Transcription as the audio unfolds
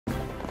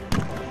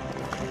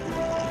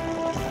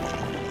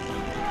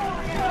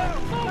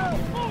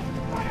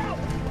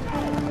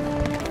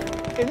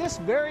In this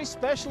very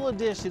special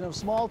edition of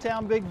Small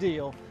Town Big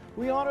Deal,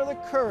 we honor the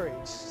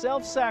courage,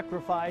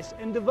 self-sacrifice,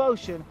 and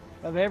devotion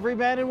of every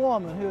man and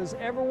woman who has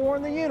ever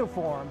worn the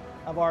uniform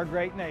of our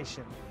great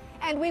nation.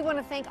 And we want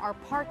to thank our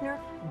partner,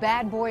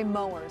 Bad Boy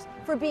Mowers,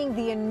 for being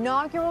the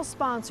inaugural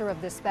sponsor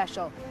of this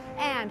special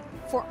and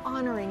for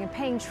honoring and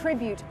paying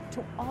tribute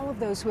to all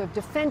of those who have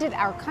defended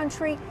our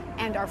country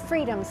and our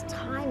freedoms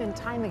time and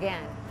time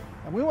again.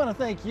 And we want to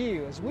thank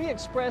you as we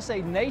express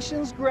a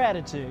nation's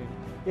gratitude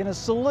in a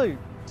salute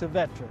to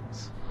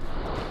veterans.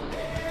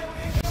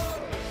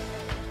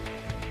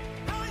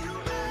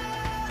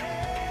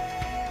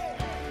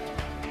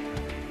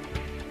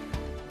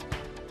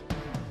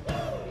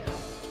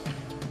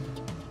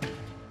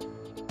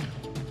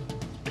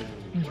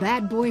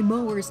 Bad Boy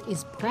Mowers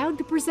is proud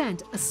to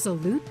present a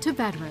salute to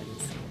veterans.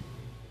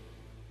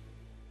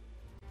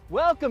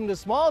 Welcome to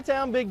Small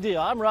Town Big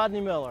Deal. I'm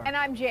Rodney Miller. And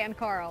I'm Jan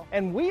Carl.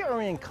 And we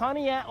are in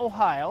Conneaut,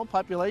 Ohio,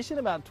 population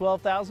about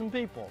 12,000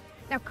 people.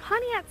 Now,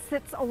 Conneaut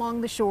sits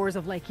along the shores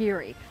of Lake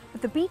Erie,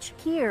 but the beach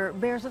here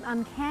bears an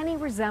uncanny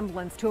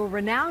resemblance to a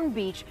renowned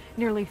beach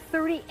nearly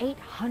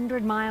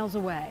 3,800 miles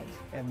away.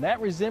 And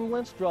that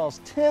resemblance draws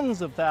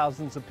tens of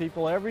thousands of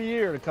people every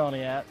year to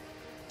Conneaut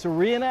to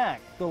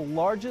reenact the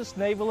largest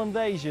naval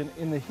invasion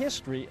in the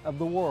history of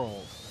the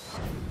world.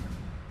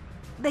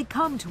 They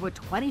come to a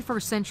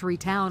 21st century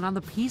town on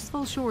the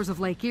peaceful shores of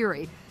Lake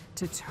Erie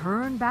to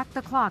turn back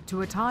the clock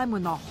to a time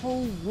when the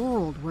whole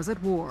world was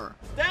at war.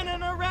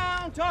 Standing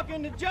around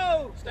talking to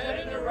Joe.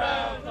 Standing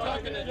around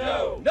talking to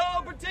Joe.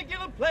 No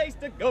particular place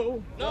to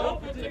go. No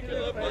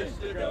particular place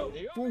to go.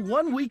 For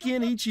one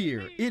weekend each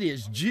year, it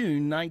is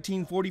June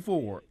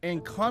 1944,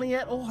 and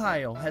Conneaut,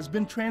 Ohio has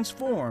been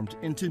transformed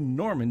into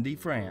Normandy,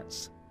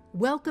 France.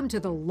 Welcome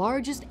to the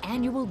largest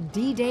annual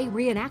D-Day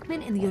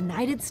reenactment in the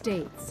United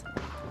States.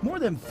 More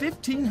than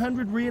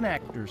 1,500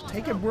 reenactors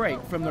take a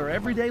break from their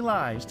everyday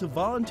lives to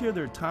volunteer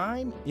their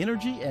time,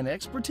 energy, and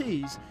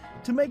expertise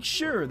to make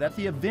sure that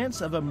the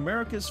events of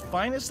America's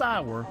finest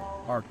hour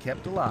are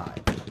kept alive.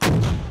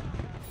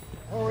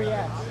 Where were you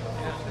at?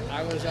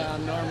 I was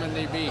on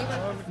Normandy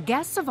Beach.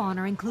 Guests of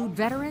honor include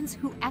veterans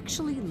who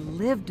actually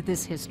lived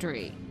this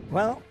history.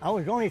 Well, I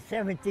was only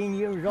 17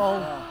 years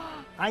old.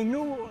 I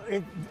knew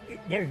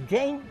there's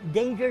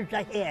dangers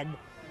ahead,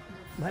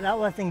 but I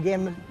wasn't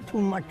given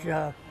too much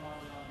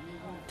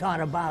thought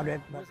about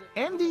it. But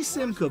Andy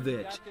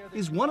Simkovich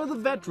is one of the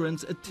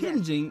veterans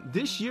attending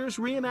this year's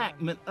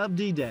reenactment of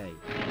D-Day.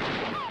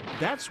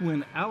 That's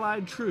when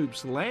Allied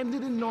troops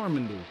landed in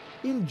Normandy,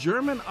 in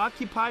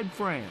German-occupied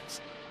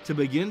France, to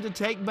begin to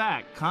take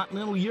back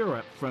continental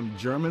Europe from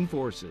German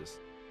forces.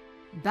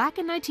 Back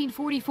in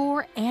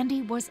 1944,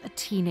 Andy was a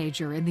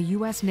teenager in the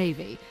U.S.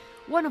 Navy,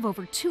 one of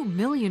over 2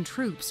 million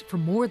troops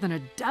from more than a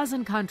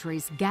dozen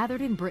countries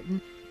gathered in Britain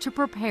to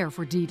prepare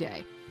for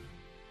D-Day.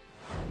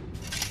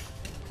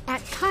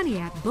 At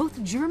Conneaut,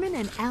 both German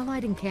and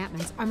Allied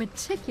encampments are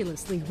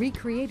meticulously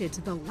recreated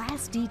to the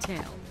last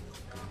detail.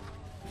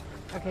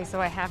 Okay,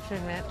 so I have to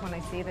admit, when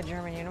I see the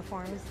German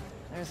uniforms,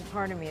 there's a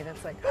part of me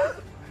that's like,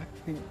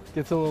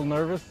 Gets a little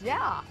nervous.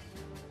 yeah.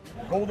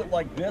 Hold it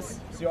like this.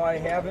 See how I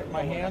have it in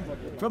my hand?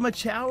 From a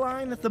chow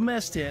line at the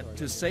mess tent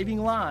to saving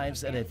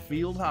lives at a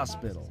field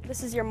hospital.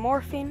 This is your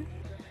morphine,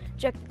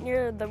 inject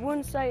near the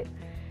wound site,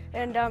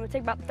 and it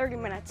takes about 30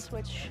 minutes,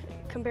 which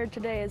compared to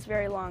today is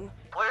very long.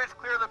 Please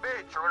clear the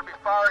beach. We're going to be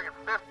firing in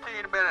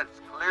 15 minutes.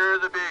 Clear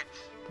the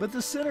beach. But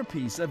the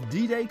centerpiece of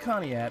D-Day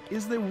Conneaut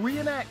is the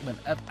reenactment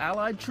of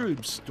Allied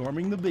troops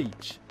storming the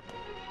beach.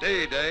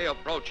 D-Day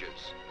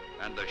approaches,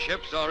 and the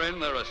ships are in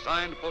their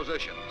assigned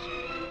positions.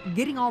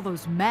 Getting all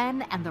those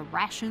men and the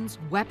rations,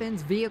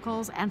 weapons,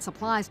 vehicles, and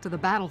supplies to the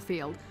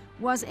battlefield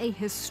was a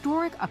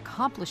historic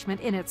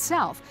accomplishment in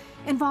itself,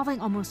 involving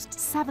almost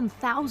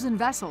 7,000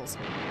 vessels,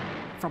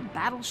 from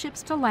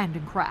battleships to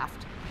landing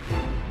craft.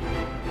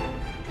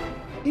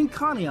 In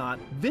Conneaut,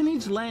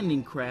 vintage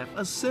landing craft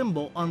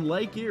assemble on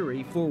Lake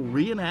Erie for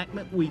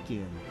reenactment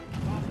weekend.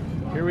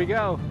 Here we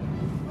go.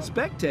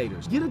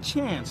 Spectators get a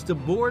chance to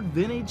board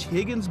vintage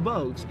Higgins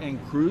boats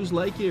and cruise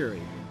Lake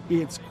Erie.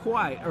 It's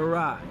quite a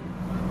ride.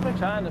 I'm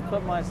trying to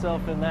put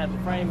myself in that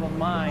frame of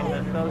mind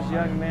that those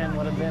young men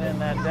would have been in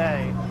that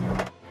day.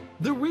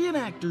 The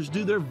reenactors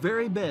do their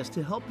very best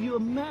to help you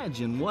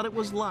imagine what it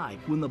was like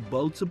when the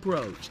boats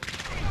approached.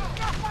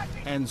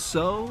 And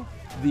so,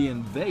 the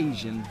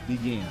invasion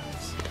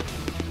begins.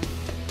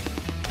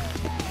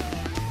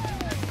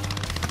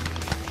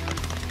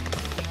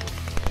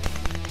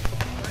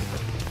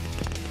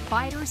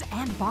 Fighters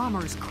and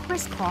bombers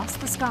crisscross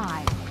the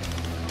sky.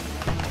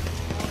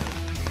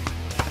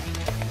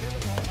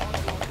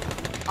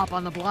 Up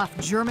on the bluff,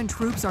 German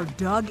troops are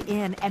dug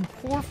in and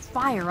pour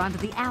fire onto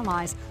the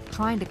Allies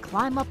trying to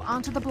climb up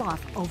onto the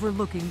bluff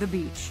overlooking the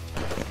beach.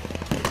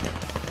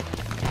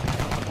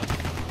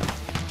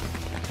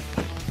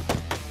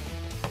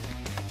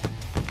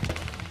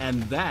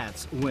 And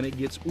that's when it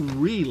gets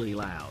really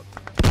loud.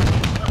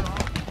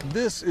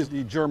 This is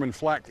the German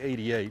Flak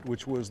 88,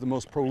 which was the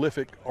most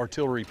prolific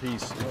artillery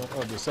piece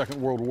of the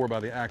Second World War by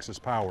the Axis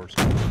powers.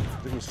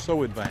 It was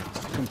so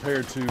advanced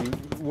compared to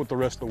what the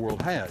rest of the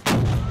world had.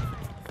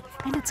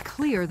 And it's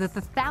clear that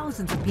the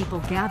thousands of people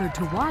gathered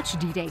to watch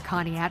D-Day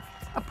Conneaut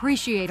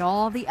appreciate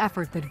all the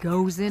effort that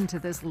goes into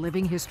this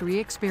living history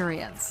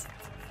experience.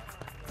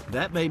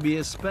 That may be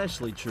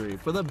especially true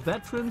for the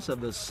veterans of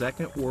the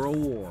Second World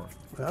War.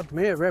 Well, to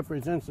me, it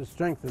represents the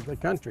strength of the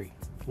country.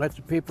 Lets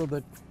the people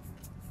that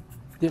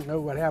didn't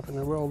know what happened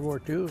in World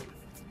War II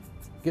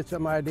get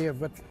some idea of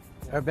what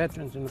our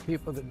veterans and the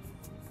people that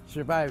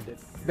survived it.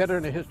 Better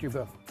in a history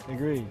book.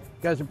 Agreed.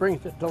 Because it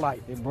brings it to life.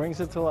 It brings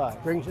it to life.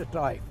 Brings it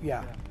to life,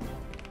 yeah.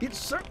 It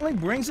certainly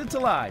brings it to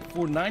life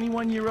for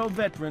 91-year-old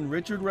veteran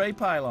Richard Ray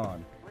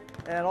Pylon.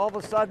 And all of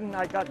a sudden,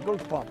 I got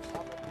goosebumps.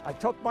 I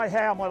took my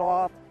helmet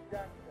off,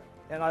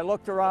 and I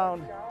looked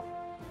around,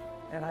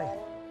 and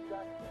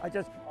I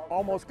just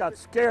almost got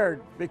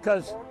scared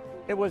because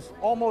it was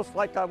almost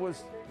like I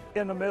was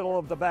in the middle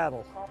of the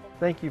battle.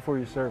 Thank you for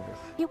your service.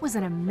 It was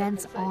an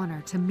immense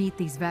honor to meet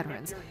these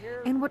veterans,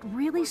 and what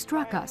really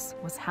struck us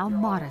was how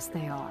modest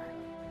they are.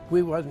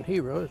 We wasn't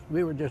heroes.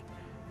 We were just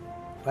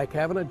like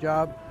having a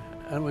job,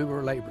 and we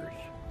were laborers.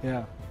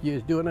 Yeah. You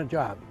was doing a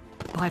job.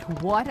 But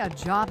what a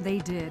job they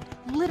did,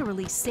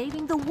 literally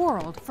saving the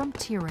world from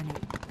tyranny.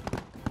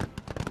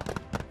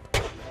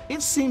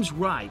 It seems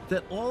right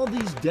that all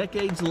these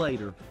decades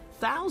later,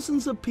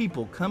 thousands of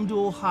people come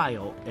to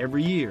Ohio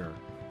every year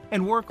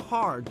and work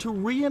hard to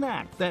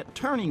reenact that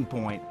turning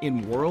point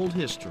in world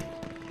history.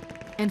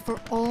 And for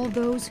all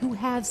those who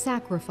have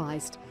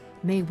sacrificed,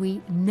 may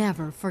we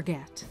never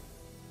forget.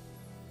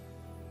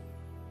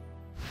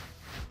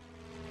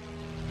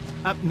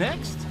 Up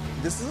next,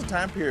 this is a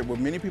time period where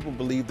many people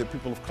believed that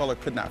people of color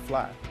could not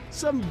fly.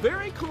 Some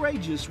very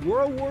courageous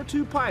World War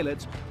II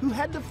pilots who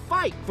had to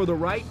fight for the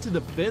right to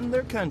defend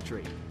their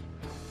country.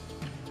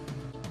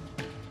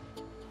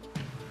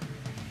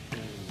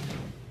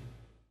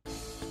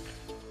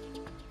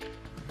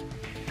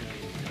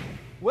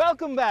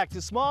 Welcome back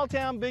to Small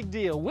Town Big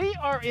Deal. We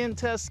are in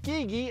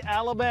Tuskegee,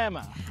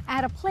 Alabama.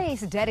 At a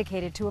place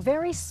dedicated to a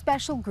very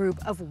special group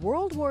of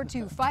World War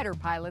II fighter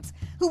pilots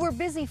who were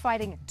busy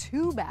fighting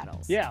two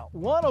battles. Yeah,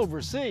 one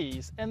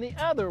overseas and the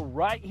other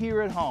right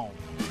here at home.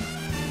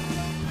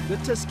 The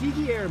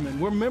Tuskegee Airmen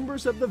were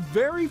members of the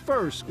very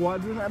first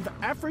squadron of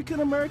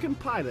African-American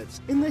pilots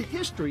in the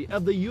history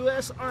of the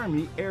U.S.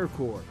 Army Air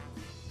Corps.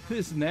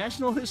 This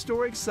National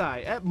Historic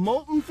Site at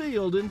Moulton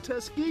Field in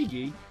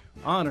Tuskegee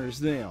honors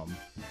them.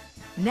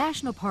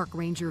 National Park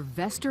Ranger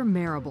Vester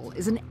Marable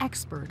is an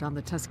expert on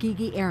the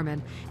Tuskegee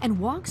Airmen and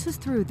walks us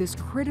through this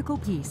critical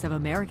piece of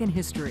American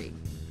history.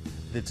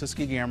 The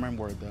Tuskegee Airmen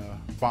were the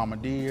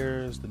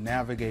bombardiers, the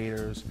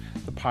navigators,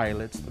 the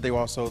pilots, but they were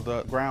also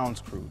the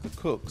grounds crew, the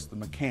cooks, the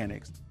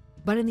mechanics.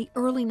 But in the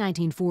early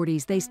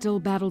 1940s, they still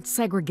battled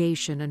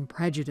segregation and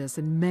prejudice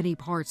in many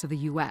parts of the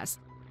U.S.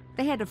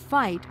 They had to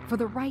fight for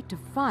the right to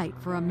fight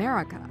for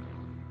America.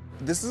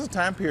 This is a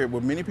time period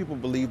where many people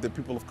believed that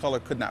people of color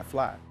could not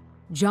fly.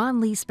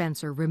 John Lee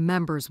Spencer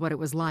remembers what it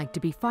was like to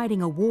be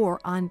fighting a war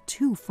on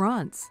two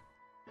fronts.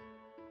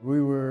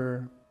 We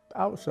were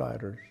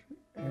outsiders,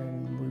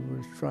 and we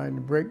was trying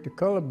to break the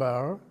color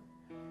barrier,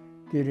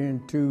 get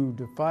into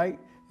the fight,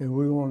 and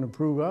we wanted to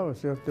prove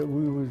ourselves that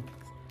we was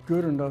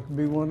good enough to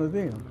be one of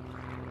them.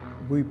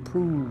 We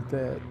proved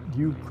that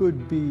you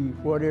could be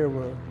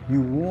whatever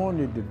you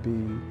wanted to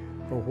be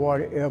or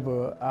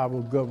whatever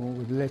our government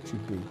would let you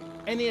be.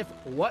 And if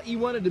what you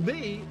wanted to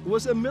be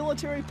was a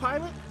military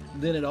pilot,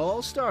 then it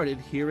all started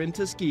here in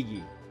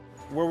Tuskegee.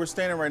 Where we're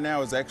standing right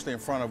now is actually in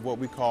front of what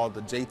we call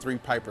the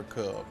J-3 Piper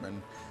Cub,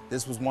 and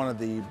this was one of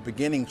the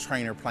beginning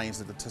trainer planes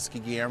that the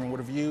Tuskegee Airmen would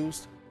have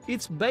used.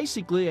 It's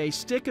basically a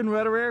stick and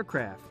rudder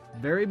aircraft,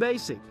 very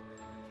basic.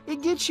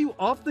 It gets you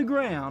off the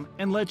ground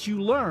and lets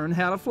you learn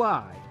how to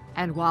fly.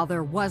 And while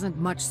there wasn't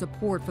much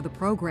support for the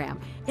program,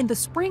 in the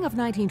spring of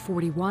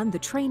 1941, the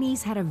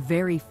trainees had a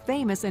very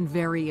famous and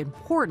very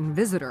important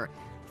visitor.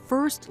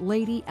 First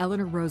Lady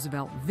Eleanor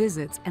Roosevelt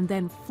visits and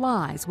then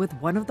flies with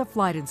one of the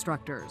flight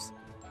instructors.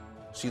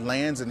 She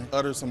lands and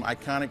utters some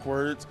iconic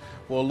words,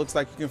 "Well, it looks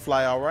like you can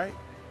fly all right,"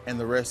 and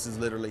the rest is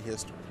literally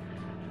history.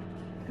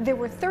 There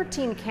were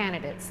 13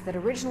 candidates that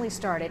originally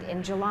started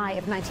in July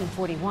of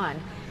 1941.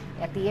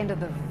 At the end of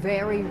the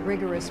very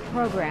rigorous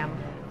program,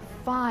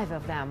 5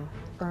 of them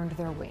earned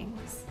their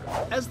wings.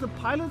 As the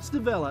pilots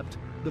developed,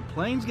 the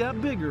planes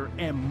got bigger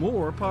and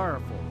more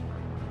powerful.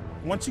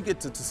 Once you get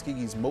to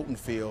Tuskegee's Moulton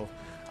Field,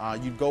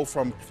 you'd go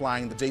from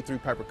flying the J-3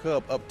 Piper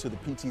Cub up to the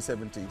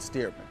PT-17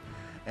 Stearman.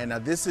 And now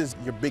this is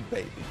your big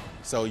baby.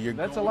 So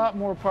That's a lot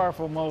more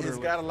powerful motor. It's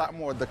got a lot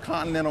more. The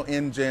Continental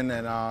engine,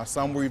 and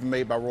some were even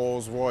made by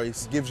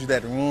Rolls-Royce, gives you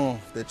that vroom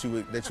that you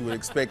would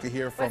expect to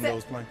hear from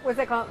those planes. What's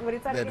that called? What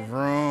is that? That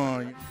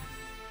vroom.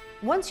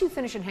 Once you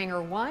finish in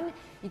Hangar 1,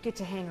 you get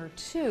to Hangar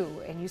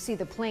 2, and you see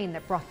the plane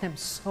that brought them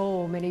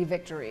so many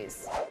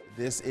victories.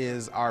 This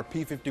is our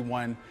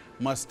P-51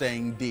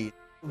 Mustang D.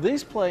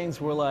 These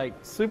planes were like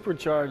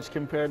supercharged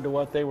compared to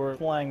what they were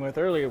flying with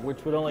earlier,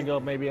 which would only go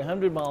maybe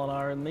 100 miles an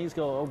hour, and these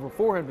go over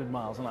 400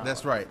 miles an hour.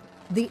 That's right.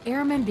 The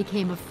airmen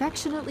became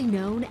affectionately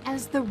known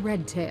as the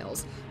Red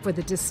Tails for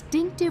the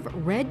distinctive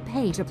red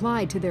paint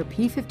applied to their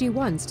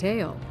P-51's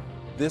tail.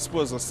 This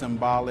was a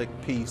symbolic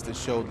piece that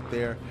showed that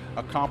their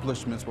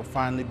accomplishments were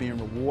finally being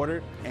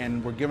rewarded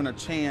and were given a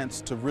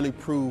chance to really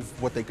prove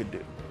what they could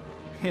do.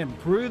 And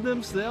prove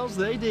themselves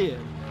they did.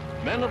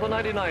 Men of the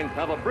 99th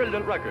have a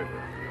brilliant record.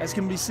 As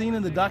can be seen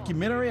in the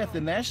documentary at the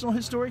National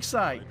Historic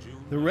Site,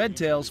 the Red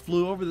Tails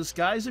flew over the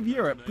skies of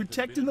Europe,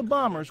 protecting the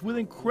bombers with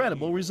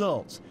incredible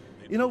results.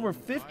 In over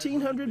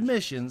 1,500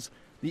 missions,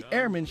 the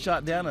airmen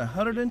shot down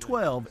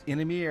 112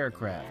 enemy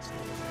aircrafts.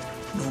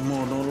 No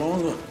more, no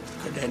longer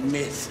could that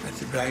myth that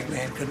the black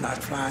man could not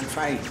fly and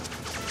fight.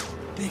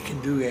 They can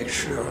do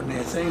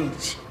extraordinary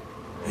things.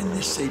 And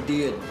this they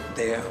did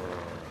there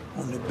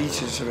on the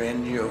beaches of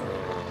Anzio.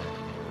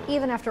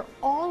 Even after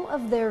all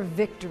of their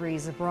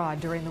victories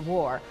abroad during the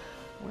war,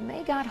 when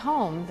they got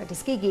home, the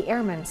Tuskegee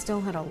Airmen still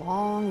had a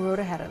long road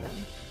ahead of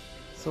them.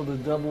 So the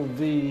double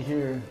V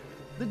here.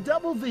 The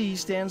double V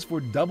stands for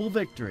Double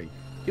Victory.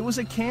 It was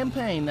a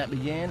campaign that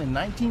began in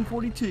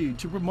 1942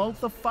 to promote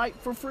the fight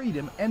for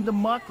freedom and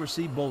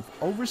democracy both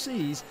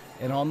overseas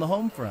and on the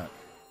home front.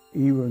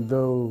 Even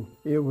though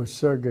it was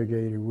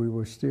segregated, we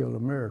were still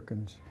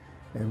Americans,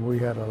 and we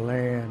had a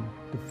land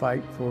to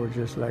fight for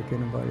just like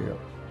anybody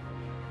else.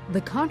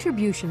 The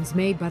contributions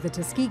made by the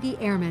Tuskegee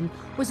Airmen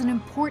was an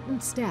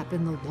important step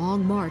in the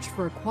long march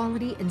for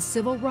equality and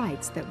civil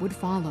rights that would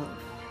follow.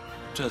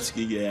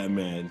 Tuskegee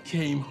Airmen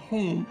came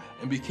home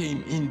and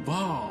became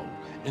involved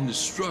in the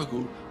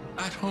struggle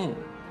at home.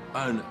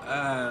 And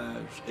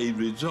as a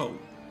result,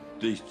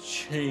 they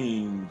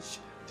changed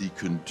the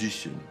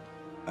condition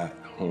at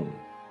home.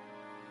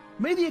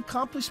 May the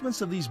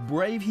accomplishments of these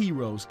brave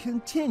heroes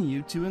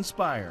continue to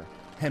inspire,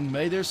 and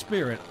may their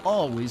spirit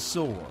always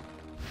soar.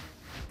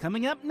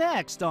 Coming up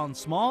next on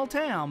Small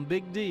Town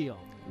Big Deal.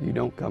 You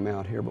don't come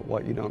out here, but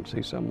what you don't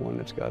see someone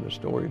that's got a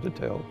story to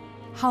tell.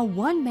 How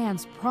one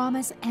man's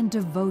promise and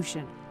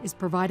devotion is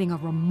providing a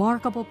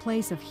remarkable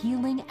place of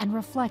healing and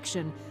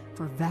reflection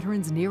for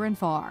veterans near and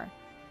far.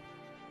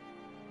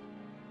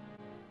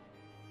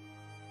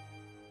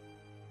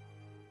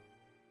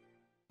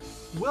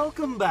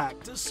 Welcome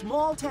back to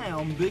Small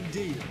Town Big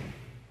Deal.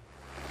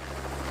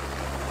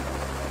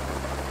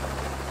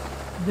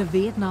 The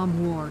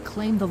Vietnam War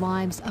claimed the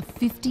lives of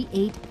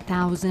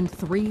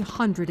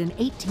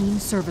 58,318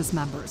 service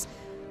members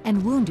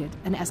and wounded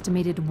an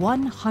estimated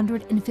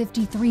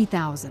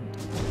 153,000.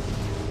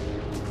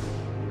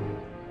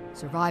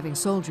 Surviving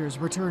soldiers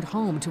returned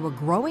home to a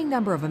growing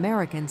number of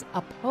Americans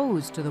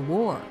opposed to the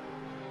war.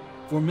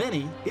 For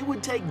many, it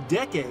would take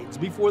decades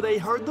before they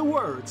heard the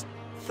words,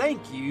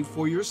 "Thank you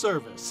for your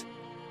service."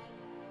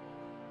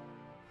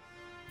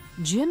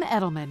 Jim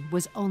Edelman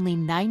was only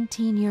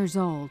 19 years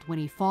old when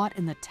he fought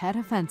in the Tet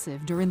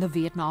Offensive during the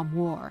Vietnam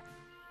War.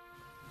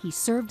 He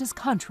served his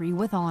country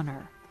with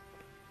honor.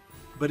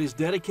 But his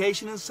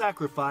dedication and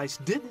sacrifice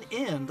didn't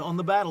end on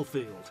the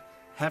battlefield.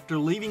 After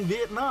leaving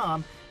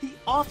Vietnam, he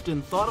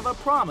often thought of a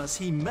promise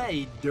he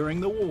made during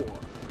the war.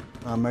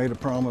 I made a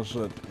promise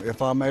that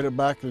if I made it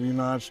back to the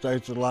United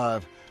States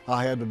alive,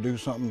 I had to do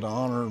something to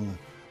honor and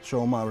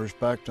show my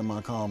respect to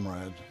my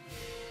comrades.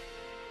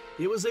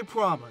 It was a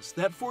promise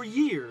that for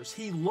years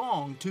he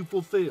longed to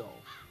fulfill.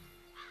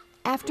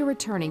 After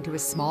returning to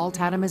his small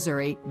town in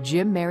Missouri,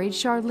 Jim married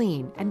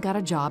Charlene and got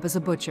a job as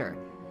a butcher.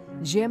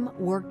 Jim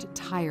worked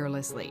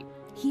tirelessly.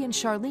 He and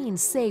Charlene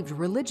saved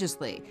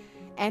religiously,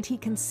 and he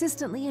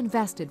consistently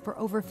invested for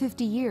over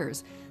 50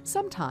 years,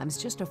 sometimes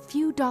just a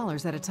few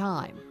dollars at a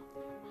time.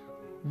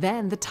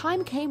 Then the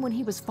time came when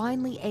he was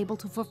finally able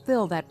to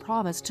fulfill that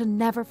promise to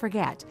never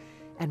forget,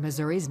 and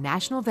Missouri's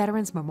National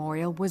Veterans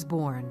Memorial was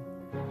born.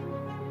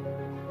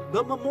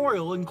 The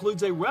memorial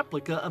includes a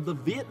replica of the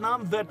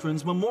Vietnam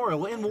Veterans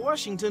Memorial in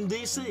Washington,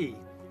 D.C.,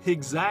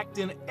 exact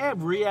in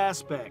every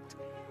aspect.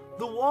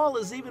 The wall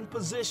is even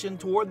positioned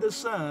toward the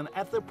sun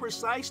at the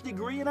precise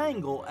degree and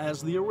angle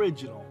as the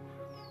original.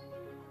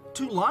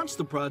 To launch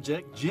the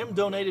project, Jim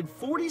donated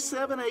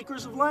 47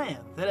 acres of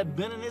land that had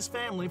been in his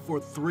family for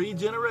 3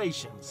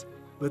 generations.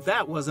 But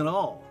that wasn't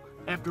all.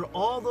 After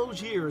all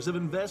those years of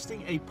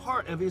investing a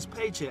part of his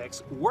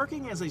paychecks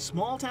working as a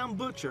small-town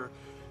butcher,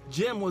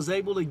 Jim was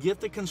able to get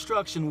the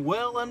construction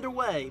well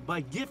underway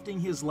by gifting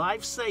his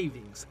life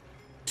savings,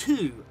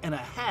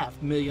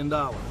 $2.5 million.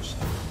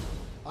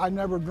 I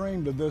never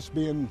dreamed of this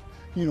being,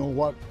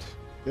 what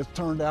it's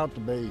turned out to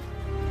be.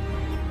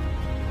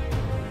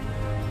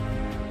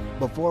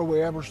 Before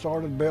we ever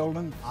started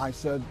building, I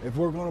said, if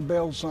we're going to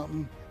build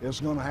something, it's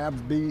going to have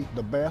to be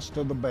the best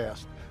of the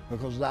best,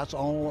 because that's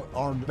all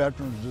our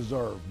veterans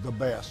deserve, the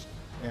best,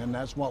 and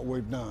that's what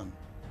we've done.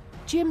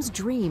 Jim's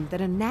dream that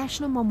a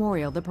national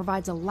memorial that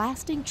provides a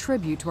lasting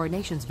tribute to our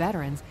nation's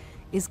veterans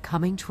is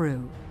coming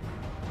true.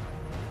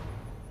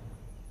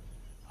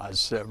 I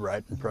sit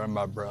right in front of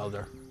my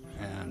brother,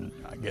 and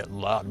I get a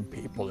lot of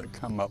people that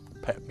come up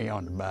and pat me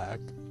on the back,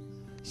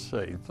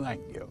 say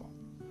thank you.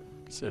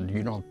 He said,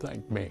 you don't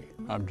thank me,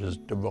 I'm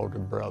just a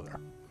devoted brother.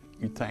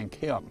 You thank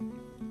him,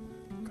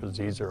 because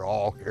these are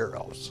all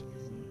heroes,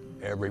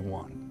 every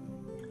one.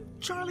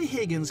 Charlie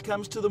Higgins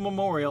comes to the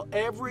memorial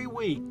every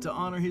week to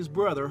honor his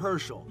brother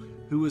Herschel,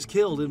 who was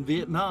killed in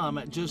Vietnam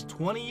at just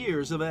 20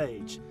 years of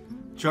age.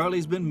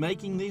 Charlie's been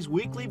making these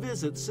weekly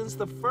visits since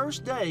the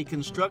first day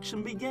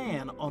construction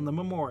began on the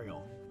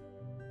memorial.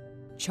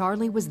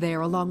 Charlie was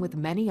there along with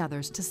many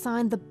others to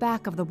sign the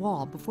back of the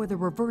wall before the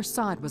reverse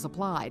side was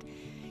applied.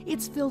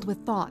 It's filled with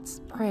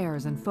thoughts,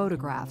 prayers, and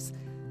photographs,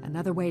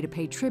 another way to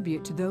pay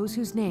tribute to those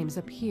whose names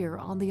appear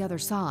on the other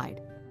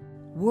side.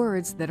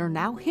 Words that are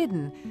now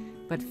hidden,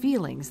 but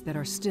feelings that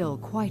are still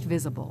quite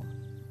visible.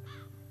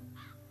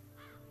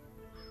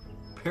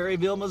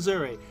 Perryville,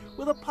 Missouri,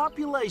 with a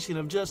population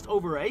of just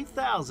over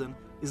 8,000,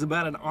 is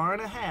about an hour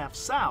and a half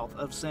south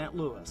of St.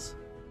 Louis.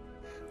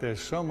 There's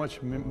so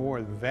much more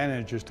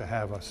advantages to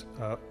have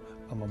a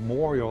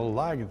memorial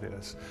like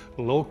this,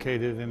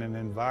 located in an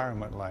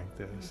environment like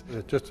this.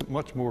 It's just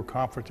much more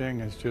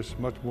comforting, it's just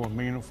much more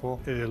meaningful.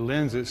 It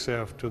lends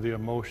itself to the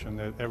emotion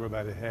that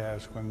everybody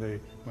has when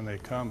they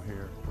come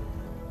here.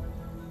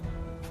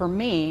 For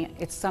me,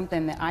 it's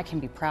something that I can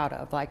be proud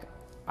of. Like,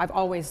 I've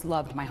always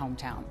loved my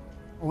hometown.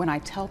 When I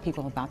tell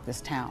people about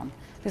this town,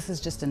 this is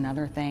just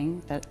another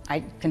thing that I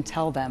can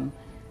tell them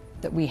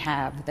that we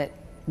have that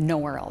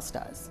nowhere else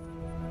does.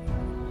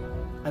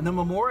 And the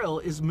memorial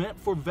is meant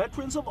for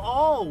veterans of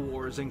all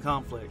wars and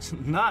conflicts,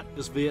 not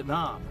just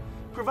Vietnam,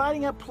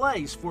 providing a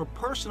place for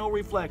personal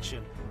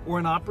reflection or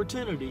an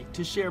opportunity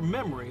to share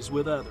memories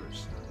with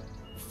others.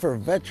 For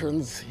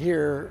veterans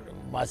here,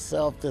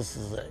 myself, this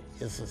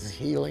is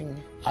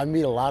healing. I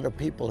meet a lot of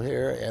people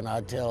here, and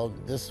I tell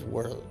this is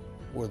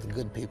where the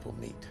good people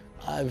meet.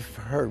 I've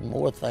heard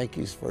more thank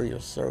yous for your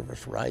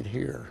service right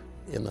here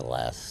in the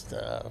last,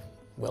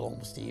 well,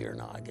 almost a year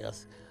now, I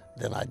guess,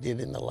 than I did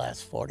in the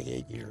last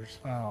 48 years.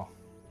 Wow.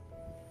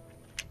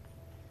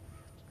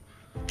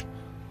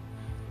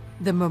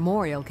 The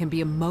memorial can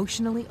be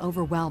emotionally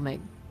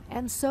overwhelming,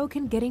 and so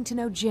can getting to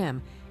know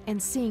Jim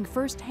and seeing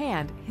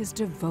firsthand his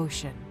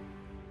devotion.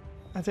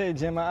 I tell you,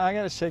 Jim, I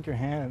gotta shake your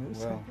hand.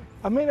 Well,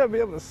 I may not be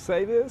able to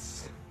say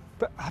this,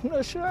 but I'm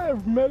not sure I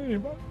ever met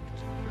anybody.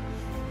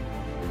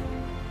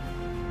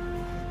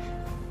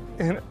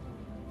 And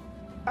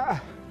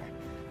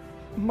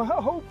my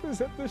hope is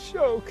that the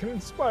show can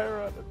inspire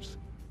others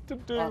to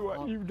do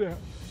what you've done.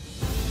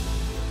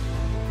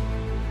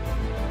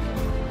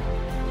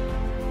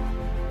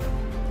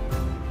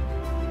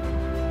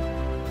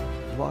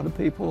 A lot of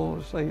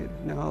people say,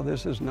 no,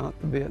 this is not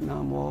the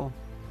Vietnam Wall,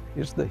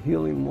 it's the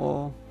healing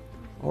wall,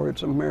 or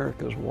it's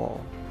America's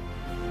wall.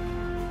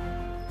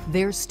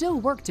 There's still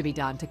work to be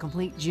done to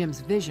complete Jim's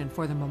vision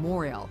for the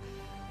memorial.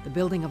 The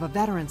building of a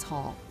veterans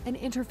hall, an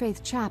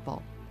interfaith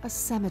chapel, a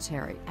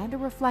cemetery, and a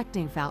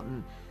reflecting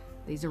fountain.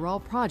 These are all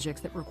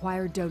projects that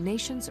require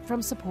donations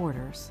from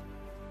supporters.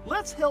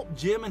 Let's help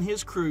Jim and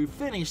his crew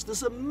finish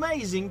this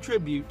amazing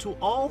tribute to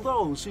all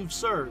those who've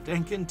served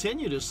and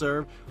continue to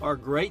serve our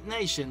great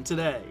nation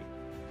today.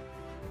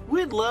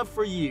 We'd love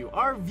for you,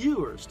 our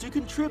viewers, to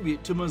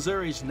contribute to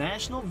Missouri's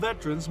National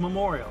Veterans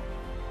Memorial.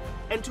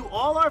 And to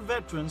all our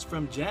veterans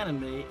from Jan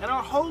and me and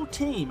our whole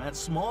team at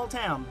Small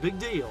Town Big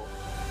Deal,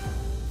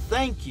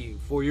 thank you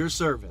for your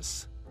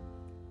service.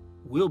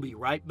 We'll be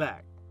right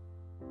back.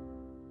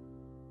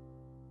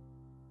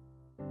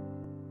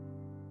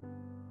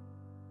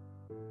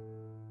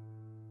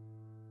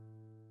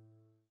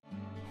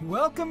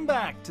 Welcome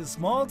back to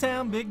Small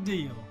Town Big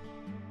Deal.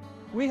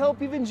 We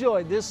hope you've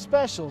enjoyed this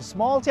special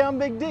Small Town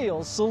Big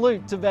Deal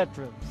Salute to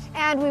Veterans.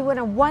 And we want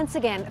to once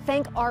again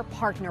thank our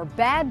partner,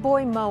 Bad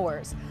Boy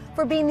Mowers,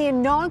 for being the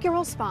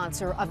inaugural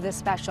sponsor of this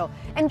special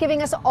and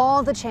giving us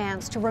all the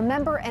chance to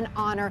remember and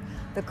honor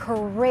the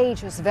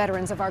courageous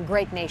veterans of our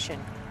great nation.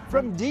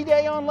 From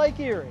D-Day on Lake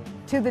Erie,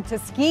 to the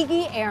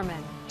Tuskegee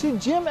Airmen, to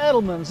Jim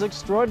Edelman's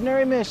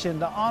extraordinary mission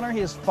to honor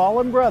his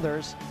fallen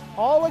brothers,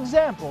 all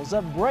examples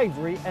of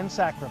bravery and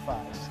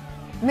sacrifice.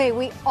 May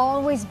we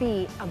always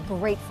be a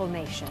grateful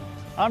nation.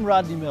 I'm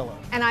Rodney Miller.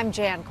 And I'm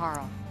Jan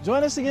Carl.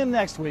 Join us again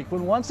next week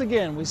when once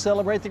again we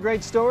celebrate the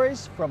great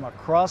stories from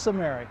across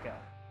America.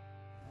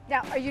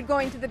 Now, are you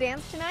going to the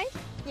dance tonight?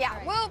 Yeah,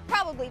 we'll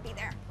probably be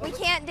there. We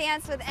can't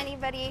dance with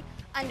anybody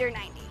under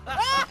 90.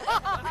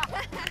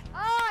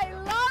 I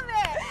love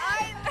it!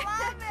 I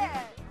love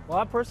it! Well,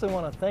 I personally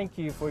want to thank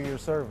you for your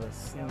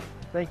service. And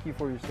thank you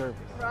for your service.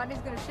 Rodney's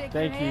going to shake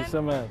your hand. hand. Thank you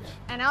so much.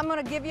 And I'm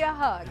going to give you a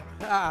hug.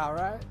 All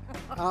right,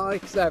 I'll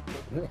accept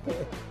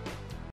it.